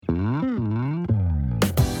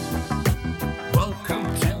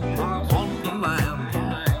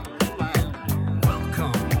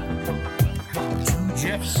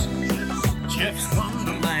Jeff's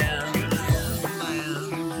Wonderland.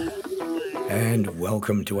 And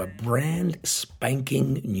welcome to a brand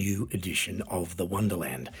spanking new edition of the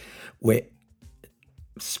Wonderland. Where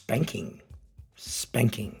spanking.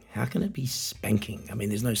 How can it be spanking? I mean,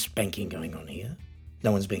 there's no spanking going on here.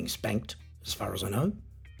 No one's being spanked, as far as I know.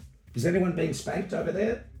 Is anyone being spanked over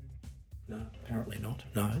there? No, apparently not.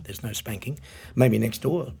 No, there's no spanking. Maybe next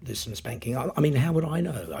door there's some spanking. I mean, how would I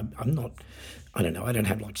know? I don't know. I don't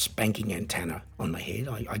have like spanking antenna on my head.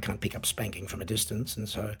 I can't pick up spanking from a distance. And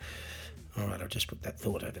so, all right, I'll just put that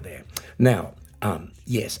thought over there. Now,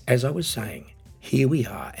 yes, as I was saying, here we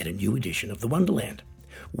are at a new edition of the Wonderland,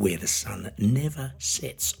 where the sun never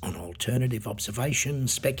sets on alternative observation,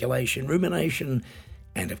 speculation, rumination,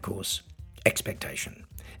 and of course, expectation.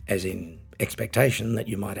 As in expectation that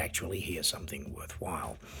you might actually hear something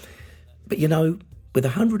worthwhile. But you know, with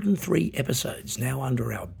 103 episodes now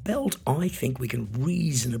under our belt, I think we can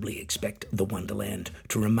reasonably expect the Wonderland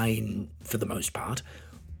to remain, for the most part,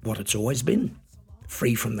 what it's always been.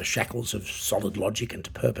 Free from the shackles of solid logic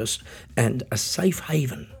and purpose, and a safe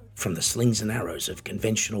haven from the slings and arrows of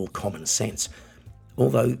conventional common sense,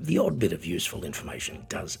 although the odd bit of useful information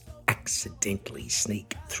does accidentally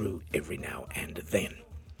sneak through every now and then.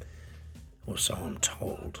 Or so I'm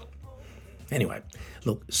told. Anyway,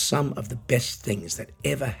 look, some of the best things that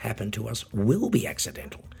ever happened to us will be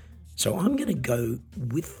accidental. So I'm going to go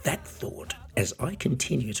with that thought as I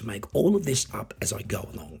continue to make all of this up as I go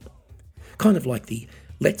along. Kind of like the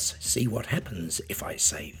let's see what happens if I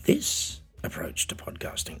say this approach to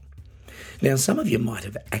podcasting. Now, some of you might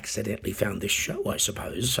have accidentally found this show, I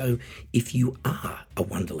suppose, so if you are a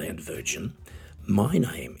Wonderland virgin, my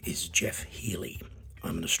name is Jeff Healey.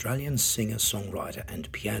 I'm an Australian singer, songwriter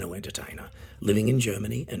and piano entertainer living in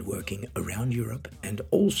Germany and working around Europe, and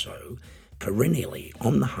also perennially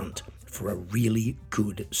on the hunt for a really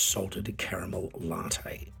good salted caramel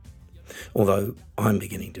latte. Although I'm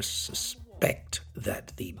beginning to suspect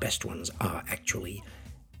that the best ones are actually,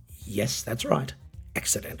 yes, that's right,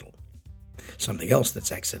 accidental. Something else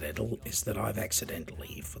that's accidental is that I've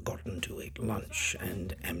accidentally forgotten to eat lunch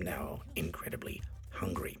and am now incredibly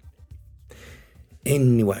hungry.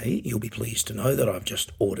 Anyway, you'll be pleased to know that I've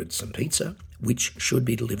just ordered some pizza, which should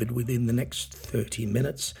be delivered within the next 30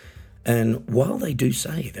 minutes. And while they do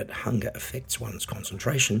say that hunger affects one's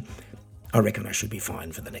concentration, I reckon I should be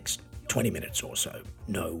fine for the next 20 minutes or so.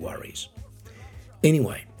 No worries.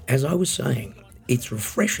 Anyway, as I was saying, it's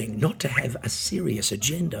refreshing not to have a serious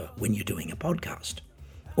agenda when you're doing a podcast.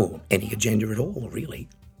 Or any agenda at all, really.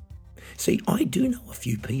 See, I do know a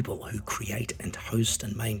few people who create and host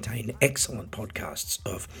and maintain excellent podcasts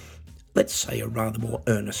of, let's say, a rather more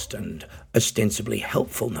earnest and ostensibly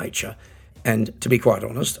helpful nature. And to be quite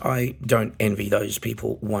honest, I don't envy those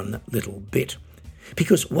people one little bit.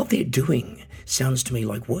 Because what they're doing sounds to me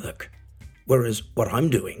like work. Whereas what I'm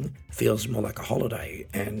doing feels more like a holiday,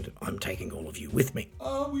 and I'm taking all of you with me.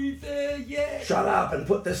 Are we there yet? Shut up and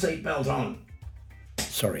put the seatbelt on.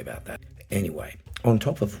 Sorry about that. Anyway, on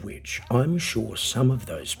top of which, I'm sure some of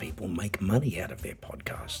those people make money out of their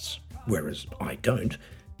podcasts, whereas I don't.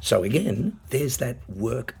 So again, there's that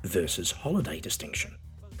work versus holiday distinction.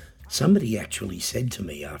 Somebody actually said to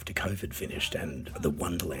me after COVID finished and the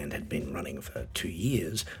Wonderland had been running for 2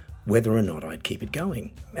 years, whether or not I'd keep it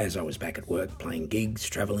going, as I was back at work playing gigs,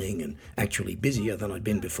 travelling, and actually busier than I'd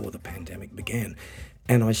been before the pandemic began.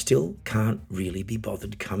 And I still can't really be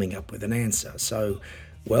bothered coming up with an answer. So,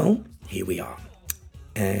 well, here we are.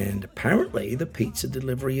 And apparently the pizza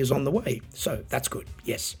delivery is on the way. So that's good,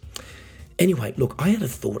 yes. Anyway, look, I had a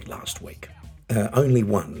thought last week. Only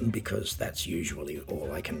one, because that's usually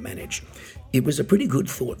all I can manage. It was a pretty good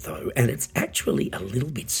thought, though, and it's actually a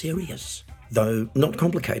little bit serious, though not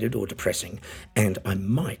complicated or depressing, and I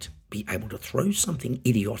might be able to throw something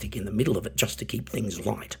idiotic in the middle of it just to keep things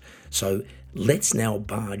light. So let's now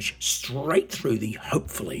barge straight through the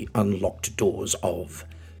hopefully unlocked doors of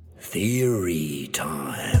Theory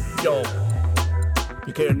Time. Yo,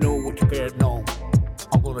 you can't know what you can't know.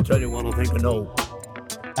 I'm gonna tell you what I think I know.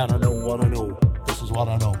 And I know what I know. This is what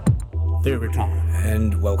I know. Theory Time.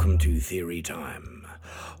 And welcome to Theory Time.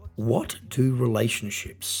 What do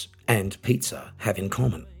relationships and pizza have in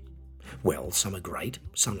common? Well, some are great,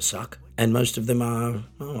 some suck, and most of them are,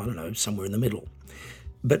 somewhere in the middle.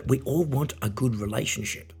 But we all want a good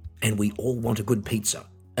relationship, and we all want a good pizza,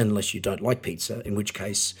 unless you don't like pizza, in which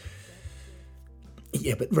case,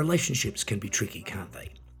 yeah, but relationships can be tricky, can't they?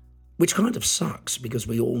 Which kind of sucks, because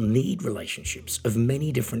we all need relationships of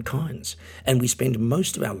many different kinds, and we spend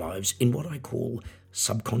most of our lives in what I call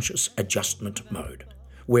subconscious adjustment mode,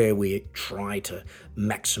 where we try to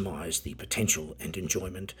maximize the potential and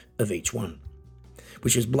enjoyment of each one.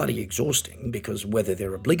 which is bloody exhausting because whether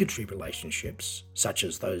they're obligatory relationships, such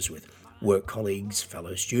as those with work colleagues,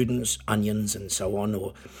 fellow students, onions and so on,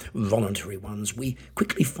 or voluntary ones, we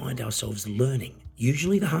quickly find ourselves learning,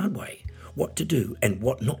 usually the hard way, what to do and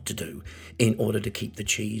what not to do in order to keep the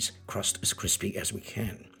cheese crust as crispy as we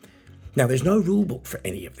can. Now, there's no rule book for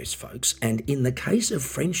any of this, folks, and in the case of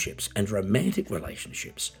friendships and romantic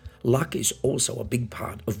relationships, luck is also a big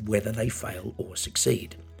part of whether they fail or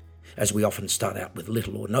succeed, as we often start out with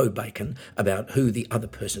little or no bacon about who the other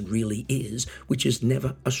person really is, which is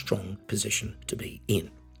never a strong position to be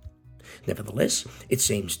in. Nevertheless, it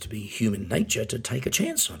seems to be human nature to take a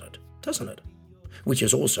chance on it, doesn't it? Which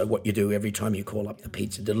is also what you do every time you call up the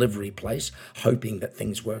pizza delivery place, hoping that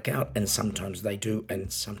things work out, and sometimes they do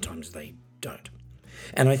and sometimes they don't.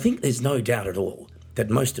 And I think there's no doubt at all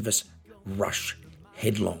that most of us rush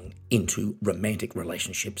headlong into romantic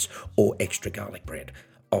relationships or extra garlic bread,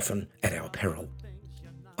 often at our peril.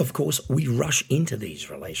 Of course, we rush into these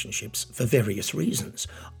relationships for various reasons,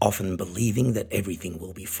 often believing that everything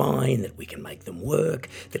will be fine, that we can make them work,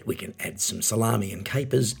 that we can add some salami and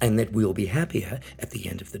capers, and that we'll be happier at the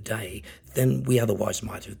end of the day than we otherwise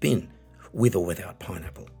might have been, with or without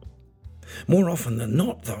pineapple. More often than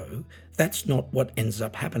not, though, that's not what ends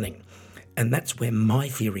up happening. And that's where my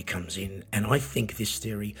theory comes in, and I think this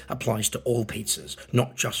theory applies to all pizzas,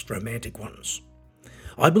 not just romantic ones.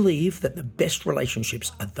 I believe that the best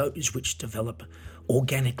relationships are those which develop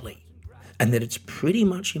organically, and that it's pretty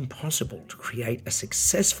much impossible to create a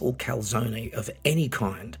successful calzone of any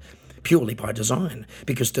kind purely by design,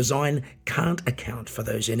 because design can't account for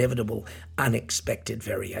those inevitable, unexpected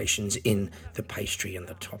variations in the pastry and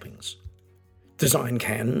the toppings. Design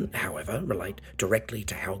can, however, relate directly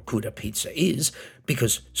to how good a pizza is,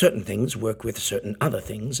 because certain things work with certain other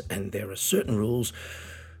things, and there are certain rules.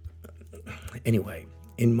 Anyway,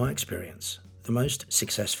 in my experience, the most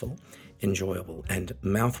successful, enjoyable, and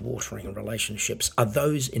mouth-watering relationships are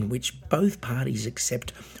those in which both parties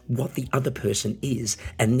accept what the other person is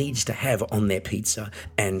and needs to have on their pizza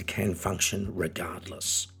and can function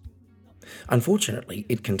regardless. Unfortunately,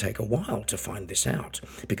 it can take a while to find this out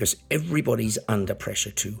because everybody's under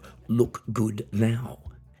pressure to look good now,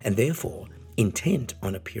 and therefore intent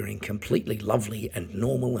on appearing completely lovely and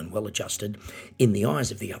normal and well-adjusted in the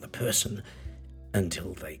eyes of the other person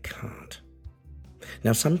until they can't.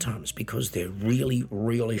 Now, sometimes because they're really,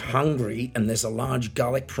 really hungry and there's a large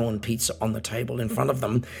garlic prawn pizza on the table in front of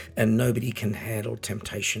them and nobody can handle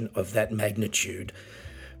temptation of that magnitude.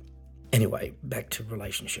 Anyway, back to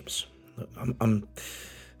relationships.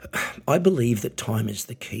 I believe that time is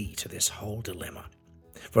the key to this whole dilemma.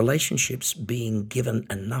 Relationships being given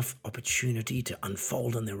enough opportunity to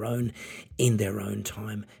unfold on their own, in their own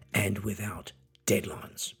time, and without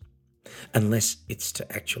deadlines. Unless it's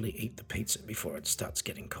to actually eat the pizza before it starts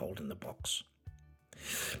getting cold in the box.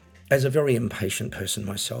 As a very impatient person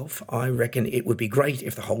myself, I reckon it would be great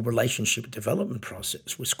if the whole relationship development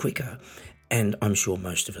process was quicker, and I'm sure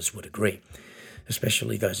most of us would agree,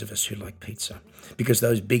 especially those of us who like pizza, because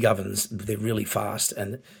those big ovens, they're really fast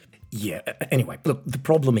and yeah, anyway, look, the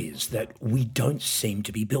problem is that we don't seem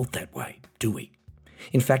to be built that way, do we?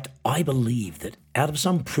 In fact, I believe that out of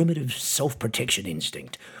some primitive self-protection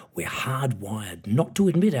instinct, we're hardwired not to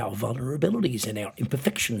admit our vulnerabilities and our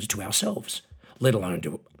imperfections to ourselves, let alone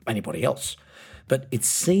to anybody else. But it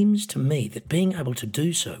seems to me that being able to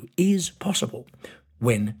do so is possible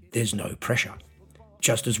when there's no pressure,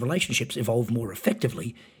 just as relationships evolve more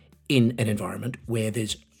effectively in an environment where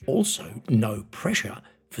there's also no pressure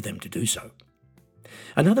for them to do so.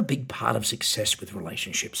 Another big part of success with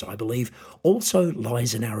relationships, I believe, also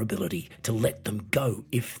lies in our ability to let them go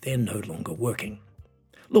if they're no longer working.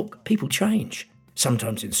 Look, people change,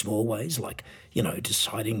 sometimes in small ways, like,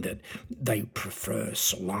 deciding that they prefer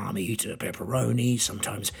salami to pepperoni,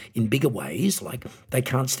 sometimes in bigger ways, like they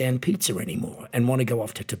can't stand pizza anymore and want to go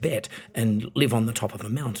off to Tibet and live on the top of a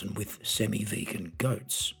mountain with semi-vegan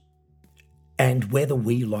goats. And whether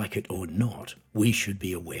we like it or not, we should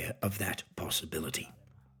be aware of that possibility.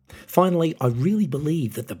 Finally, I really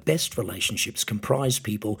believe that the best relationships comprise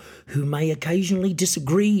people who may occasionally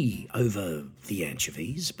disagree over the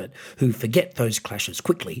anchovies, but who forget those clashes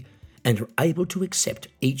quickly and are able to accept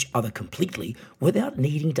each other completely without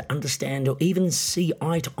needing to understand or even see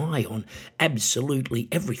eye to eye on absolutely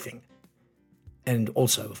everything. And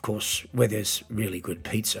also, of course, where there's really good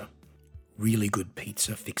pizza. Really good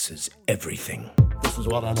pizza fixes everything. This is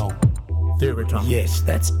what I know. Theory time. Yes,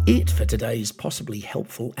 that's it for today's possibly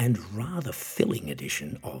helpful and rather filling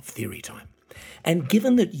edition of Theory Time. And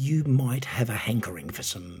given that you might have a hankering for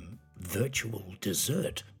some virtual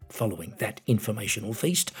dessert following that informational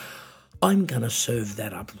feast, I'm going to serve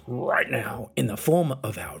that up right now in the form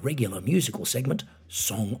of our regular musical segment,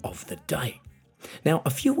 Song of the Day. Now,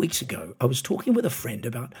 a few weeks ago, I was talking with a friend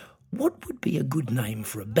about what would be a good name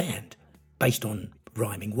for a band based on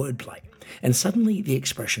rhyming wordplay. And suddenly the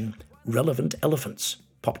expression Relevant Elephants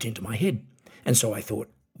popped into my head. And so I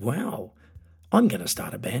thought, wow, I'm going to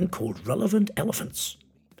start a band called Relevant Elephants.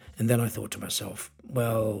 And then I thought to myself,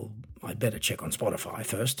 well, I'd better check on Spotify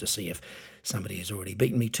first to see if somebody has already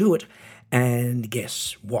beaten me to it. And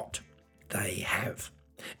guess what? They have.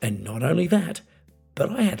 And not only that, but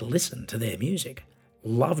I had listened to their music,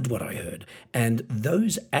 loved what I heard, and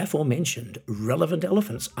those aforementioned Relevant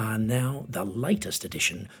Elephants are now the latest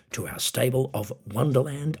addition to our stable of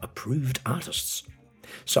Wonderland-approved artists.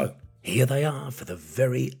 So here they are for the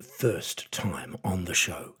very first time on the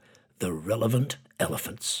show, the Relevant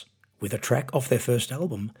Elephants, with a track off their first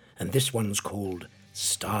album, and this one's called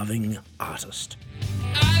Starving Artist.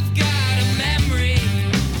 I've got a memory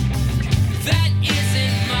that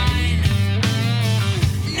isn't mine.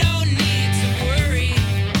 No need to worry,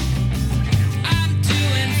 I'm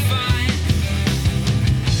doing fine.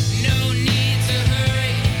 No need to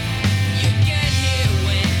hurry, you get here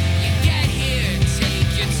when you get here.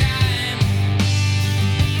 Take your time.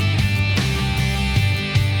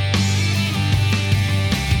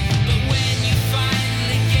 But when you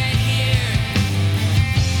finally get here,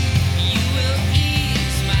 you will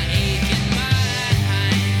ease my aching mind.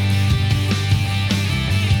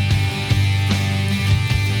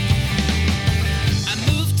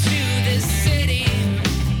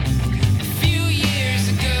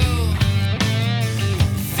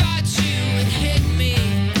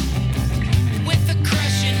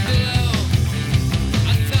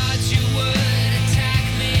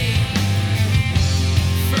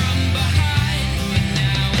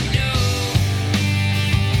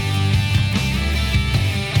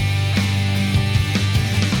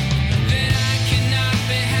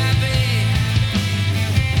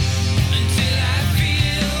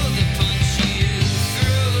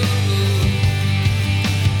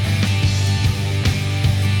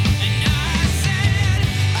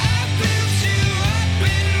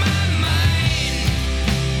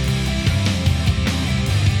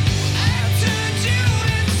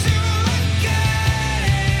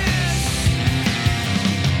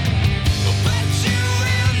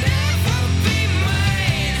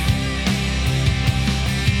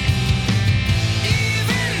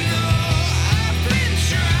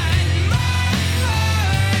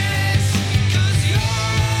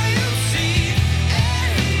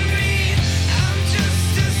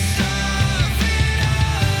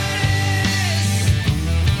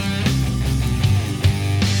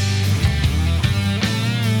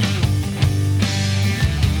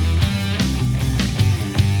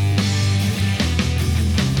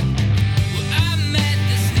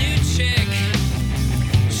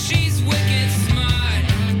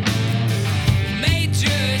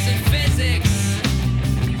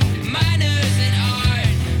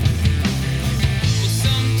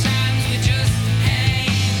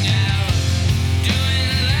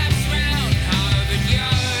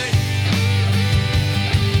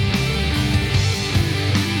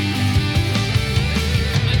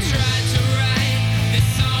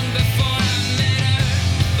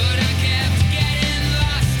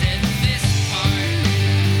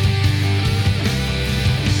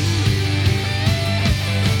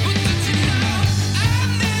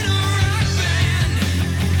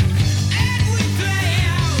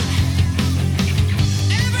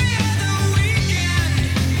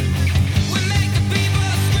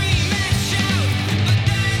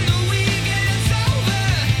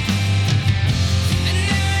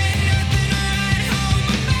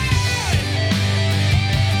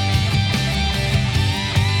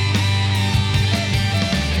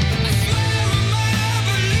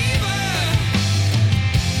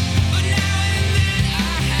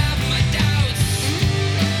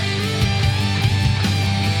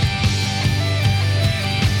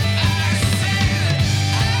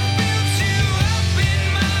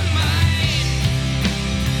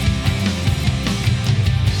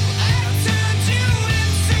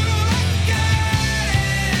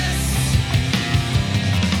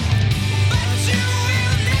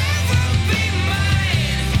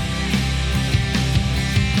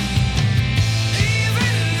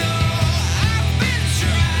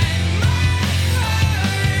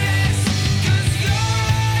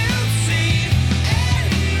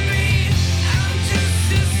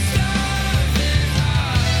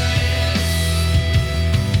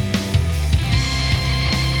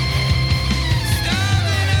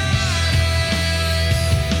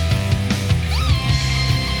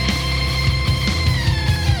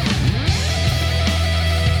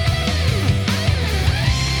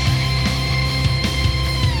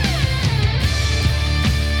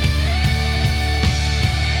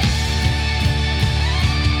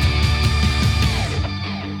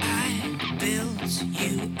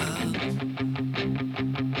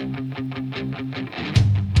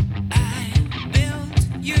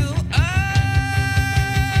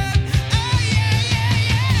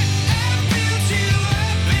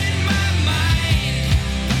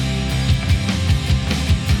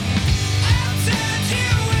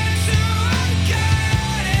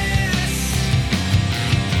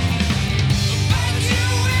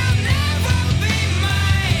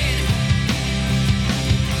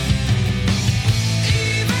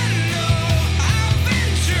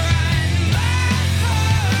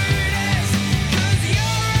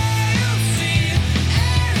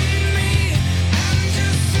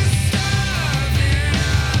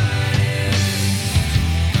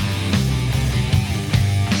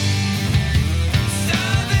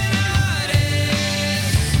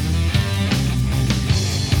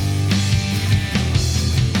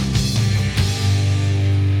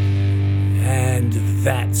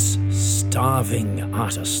 Loving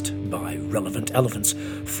Artist by Relevant Elephants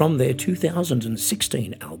from their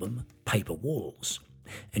 2016 album Paper Walls.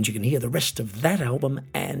 And you can hear the rest of that album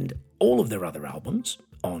and all of their other albums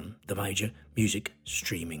on the major music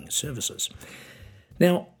streaming services.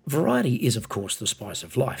 Now, variety is, of course, the spice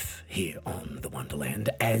of life here on the Wonderland,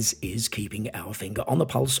 as is keeping our finger on the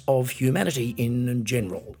pulse of humanity in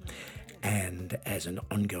general. And as an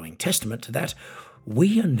ongoing testament to that,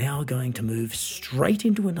 we are now going to move straight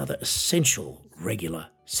into another essential regular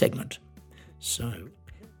segment. So,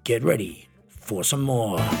 get ready for some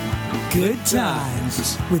more Good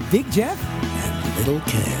Times with Big Jeff and Little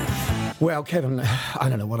Kev. Well, Kevin, I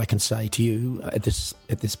don't know what I can say to you at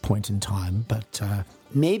this point in time, but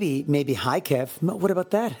maybe hi Kev. No, what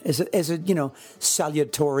about that? As a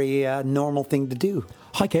salutary normal thing to do.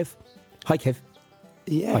 Hi, Kev. Hi, Kev.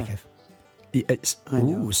 Yeah. Hi, Kev. It's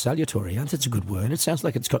salutary. That's a good word. It sounds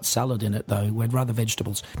like it's got salad in it, though. We'd rather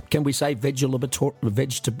vegetables. Can we say vegetable?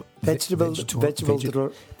 Vegetably.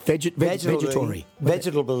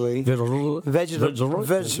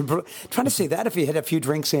 Trying to say that if you had a few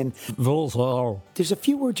drinks in. There's a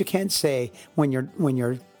few words you can't say when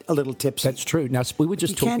you're a little tipsy. That's true. Now we were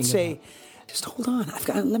just talking. You can't say. Just hold on.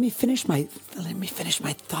 Let me finish my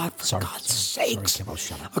thought. For God's sakes. Sorry, Kev, I'll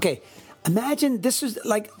shut up. Okay. Imagine this is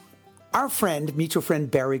like. Our mutual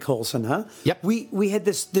friend Barry Colson, huh? Yep. We had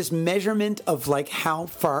this measurement of like how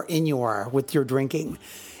far in you are with your drinking.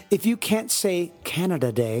 If you can't say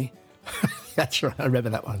Canada Day, that's right. I remember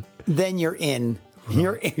that one. Then you're in.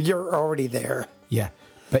 Right. You're already there. Yeah,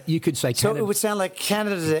 but you could say Canada. So it would sound like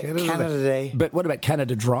Canada Day. But what about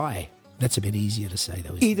Canada Dry? That's a bit easier to say,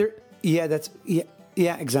 though.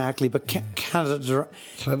 Yeah, exactly. But Canada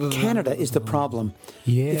is the problem.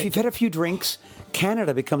 Yeah. If you've had a few drinks,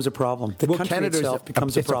 Canada becomes a problem. The country Canada itself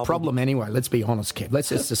becomes a problem. It's a problem anyway. Let's be honest, Kev. Let's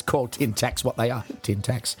just call tin tacks what they are. Tin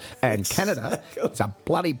tacks. And Canada, it's a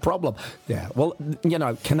bloody problem. Yeah. Well,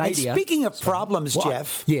 Canada. And speaking of problems, what?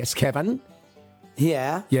 Jeff. Yes, Kevin.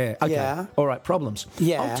 Yeah. Yeah. Okay. Yeah. All right. Problems.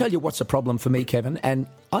 Yeah. I'll tell you what's a problem for me, Kevin, and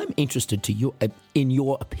I'm interested in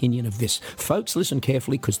your opinion of this. Folks, listen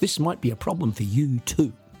carefully because this might be a problem for you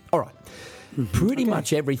too. All right. Pretty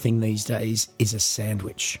much everything these days is a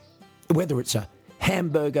sandwich. Whether it's a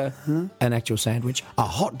hamburger, an actual sandwich, a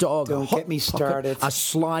hot dog, Don't a hot get me pocket, started. a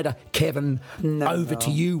slider, Kevin, over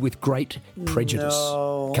to you with great prejudice.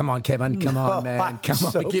 No. Come on, Kevin. Come on, man. Come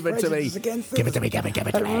on. So Give it to me. Give it to me, Kevin. Give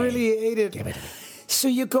it to me. I really hate it. Give it to me. So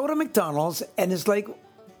you go to McDonald's and it's like,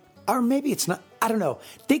 or maybe it's not, I don't know.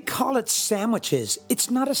 They call it sandwiches. It's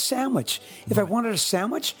not a sandwich. If I wanted a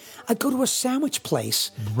sandwich, I'd go to a sandwich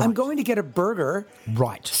place. Right. I'm going to get a burger.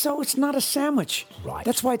 Right. So it's not a sandwich. Right.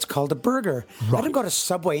 That's why it's called a burger. Right. I don't go to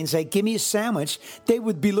Subway and say, give me a sandwich. They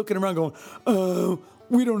would be looking around going,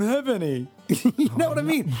 we don't have any. You know what I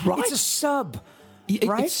mean? Right. It's a sub. It's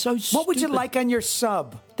Right? so What would you stupid. like on your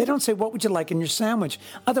sub? They don't say, what would you like in your sandwich?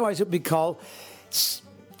 Otherwise, it would be called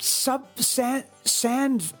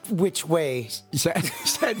sandwich way.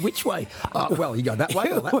 Which way? Well, you go that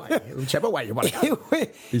way or that way. Whichever way you want to go.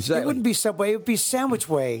 It Exactly. wouldn't be Subway, it would be sandwich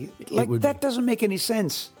way. Like, would that be. doesn't make any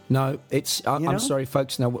sense. No, it's. You know? I'm sorry,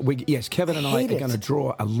 folks. No, yes, Kevin and I are hate it. going to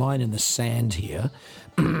draw a line in the sand here.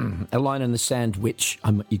 A line in the sand, which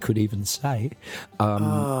you could even say.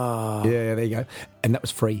 Yeah, there you go. And that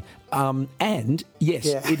was free. And yes,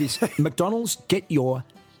 Yeah. it is. McDonald's, get your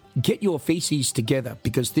feces together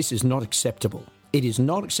because this is not acceptable. It is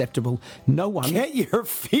not acceptable. No one. Get your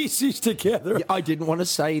feces together. I didn't want to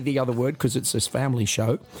say the other word because it's this family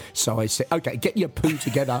show. So I said, okay, get your poo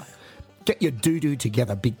together. Get your doo-doo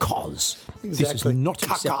together because this is Exactly. not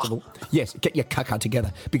Caca. acceptable. Yes, get your caca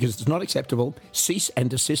together because it's not acceptable. Cease and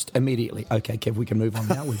desist immediately. Okay, Kev, we can move on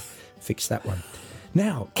now. We've fixed that one.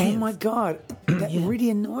 Now, Oh Kev, my God, that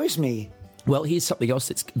really annoys me. well, here's something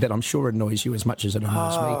else that I'm sure annoys you as much as it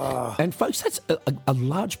annoys me. And folks, that's a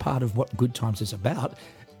large part of what Good Times is about.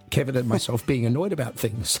 Kevin and myself being annoyed about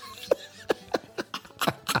things.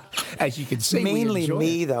 As you can see, we Mainly enjoy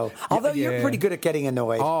me, it. though. Although you're Yeah. pretty good at getting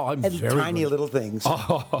annoyed. Oh, I'm at very tiny good. little things.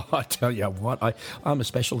 Oh, I tell you what, I'm a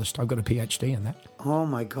specialist. I've got a PhD in that. Oh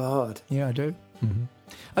my God. Yeah, I do. Mm-hmm.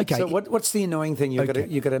 Okay. So what's the annoying thing you're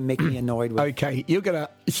Okay. gonna make me annoyed with? Okay, you're gonna.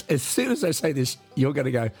 As soon as I say this, you're gonna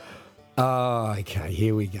go. Oh, okay,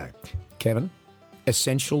 here we go, Kevin.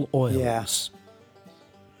 Essential oils. Yeah.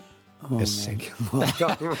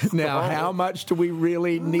 Now, how much do we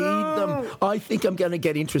really need them? I think I'm going to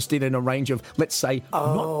get interested in a range of, let's say,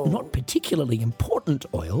 not particularly important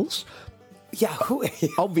oils, Yeah, who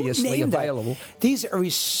Obviously who named that? available. These are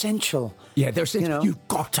essential. Yeah, they're essential. You know? You've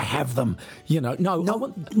got to have them. No,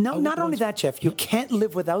 Not only that, Jeff. You can't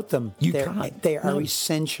live without them. You They're- can't. They are No.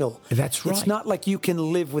 essential. That's right. It's not like you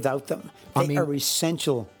can live without them. They I mean- are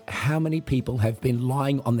essential. How many people have been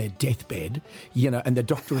lying on their deathbed, and the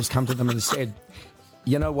doctor has come to them and said,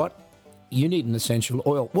 you know what? You need an essential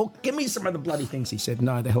oil. Well, give me some of the bloody things. He said,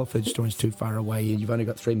 no, the health food store is too far away and you've only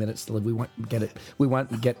got 3 minutes to live. We won't get it. We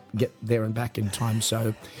won't get there and back in time.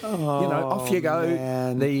 So, off you go.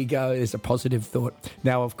 man. There you go. There's a positive thought.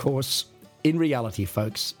 Now, of course, in reality,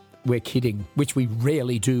 folks, we're kidding, which we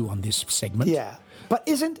rarely do on this segment. Yeah. But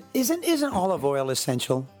isn't olive oil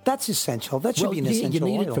essential? That's essential. That should be an essential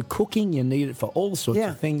you need oil. it for cooking, you need it for all sorts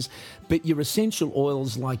Yeah. of things. But your essential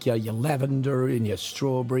oils like your lavender and your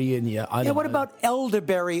strawberry and your I Yeah, don't what know. about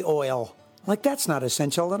elderberry oil? Like, that's not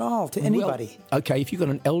essential at all to anybody. Well, okay, if you've got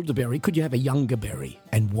an elderberry, could you have a younger berry?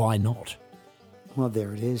 And why not? Well,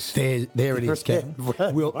 there it is. There it is, Kevin.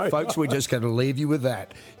 Right. Well, folks, we're just going to leave you with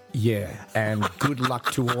that. Yeah, and good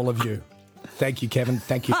luck to all of you. Thank you, Kevin.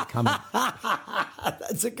 Thank you for coming.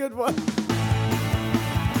 That's a good one.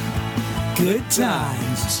 Good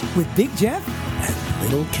times with Big Jeff and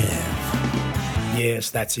Little Kev. Yes,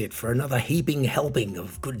 that's it for another heaping helping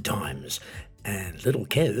of good times. And Little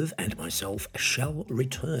Kev and myself shall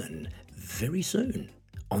return very soon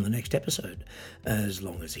on the next episode, as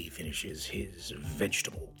long as he finishes his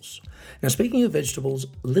vegetables. Now, speaking of vegetables,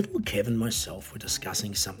 Little Kev and myself were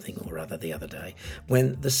discussing something or other the other day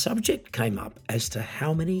when the subject came up as to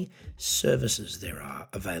how many services there are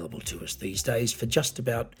available to us these days for just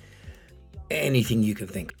about anything you can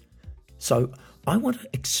think. So I want to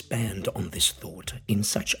expand on this thought in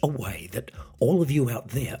such a way that all of you out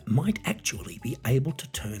there might actually be able to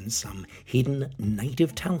turn some hidden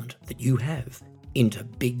native talent that you have into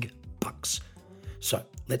big bucks. So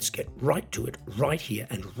let's get right to it right here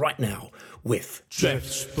and right now with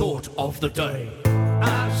Jeff's thought of the day.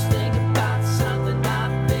 I was thinking about something.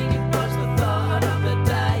 I think it was the thought of the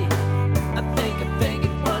day. I think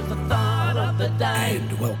it was the thought of the day.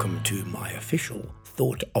 and welcome to my official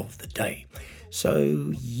thought of the day.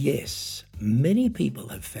 So yes, many people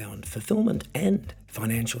have found fulfillment and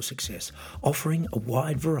financial success offering a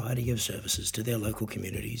wide variety of services to their local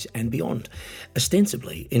communities and beyond,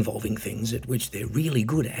 ostensibly involving things at which they're really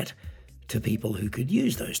good at to people who could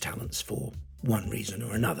use those talents for one reason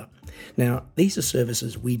or another. Now, these are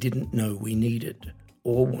services we didn't know we needed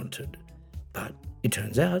or wanted, but it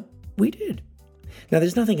turns out we did. Now,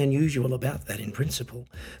 there's nothing unusual about that in principle,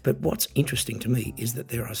 but what's interesting to me is that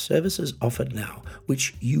there are services offered now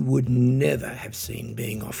which you would never have seen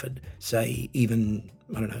being offered, say, even,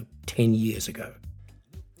 10 years ago.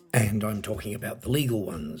 And I'm talking about the legal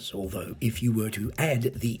ones, although if you were to add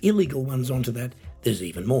the illegal ones onto that, there's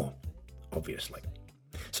even more, obviously.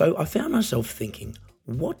 So I found myself thinking,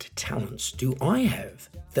 what talents do I have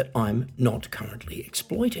that I'm not currently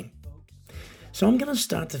exploiting? So I'm going to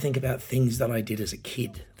start to think about things that I did as a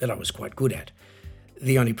kid that I was quite good at.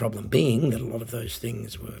 The only problem being that a lot of those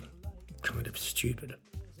things were kind of stupid.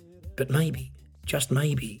 But maybe, just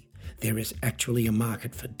maybe, there is actually a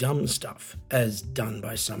market for dumb stuff as done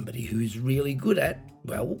by somebody who's really good at,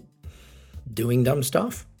 well, doing dumb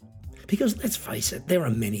stuff. Because let's face it, there are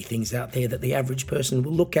many things out there that the average person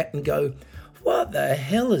will look at and go, what the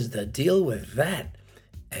hell is the deal with that?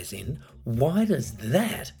 As in, why does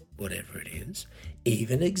that, whatever it is,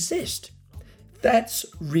 even exist? That's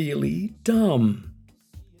really dumb.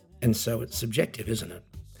 And so it's subjective, isn't it?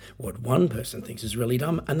 What one person thinks is really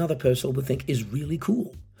dumb, another person would think is really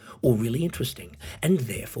cool or really interesting and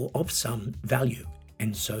therefore of some value.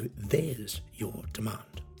 And so there's your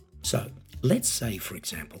demand. So let's say, for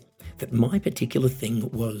example, that my particular thing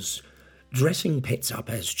was dressing pets up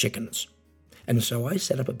as chickens. And so I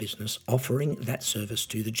set up a business offering that service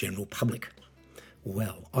to the general public.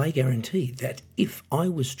 Well, I guarantee that if I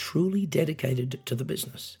was truly dedicated to the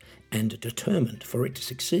business and determined for it to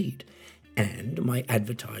succeed, and my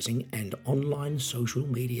advertising and online social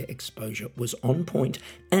media exposure was on point,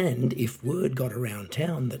 and if word got around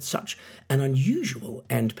town that such an unusual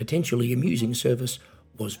and potentially amusing service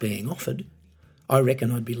was being offered, I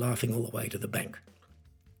reckon I'd be laughing all the way to the bank.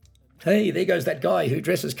 Hey, there goes that guy who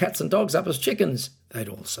dresses cats and dogs up as chickens, they'd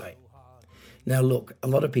all say. Now look, a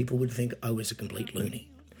lot of people would think I was a complete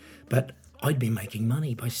loony, but I'd be making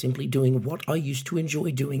money by simply doing what I used to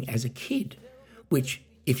enjoy doing as a kid, which,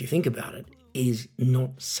 if you think about it, is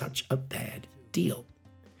not such a bad deal.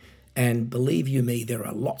 And believe you me, there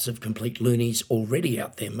are lots of complete loonies already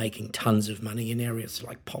out there making tons of money in areas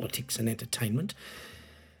like politics and entertainment.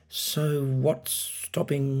 So what's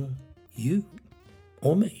stopping you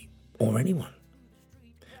or me or anyone.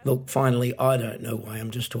 Look, finally, I don't know why I'm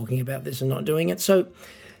just talking about this and not doing it, so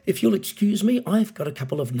if you'll excuse me, I've got a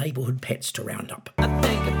couple of neighbourhood pets to round up. I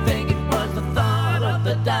think it was the thought of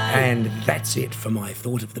the day. And that's it for my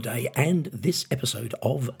thought of the day and this episode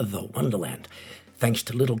of The Wonderland. Thanks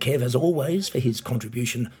to Little Kev, as always, for his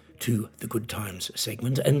contribution to the Good Times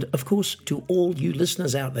segment, and of course to all you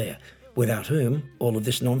listeners out there, without whom all of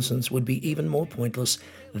this nonsense would be even more pointless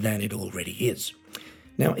than it already is.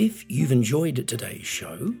 Now, if you've enjoyed today's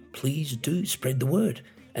show, please do spread the word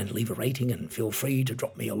and leave a rating, and feel free to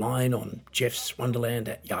drop me a line on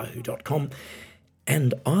jeffswonderland@yahoo.com,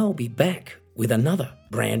 and I'll be back with another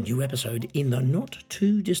brand new episode in the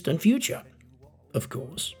not-too-distant future, of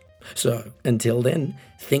course. So, until then,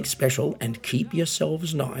 think special and keep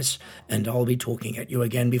yourselves nice, and I'll be talking at you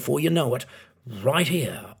again before you know it, right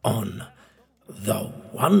here on The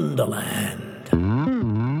Wonderland.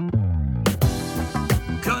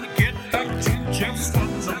 Gotta get back to Jeff's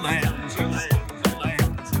Wonderland.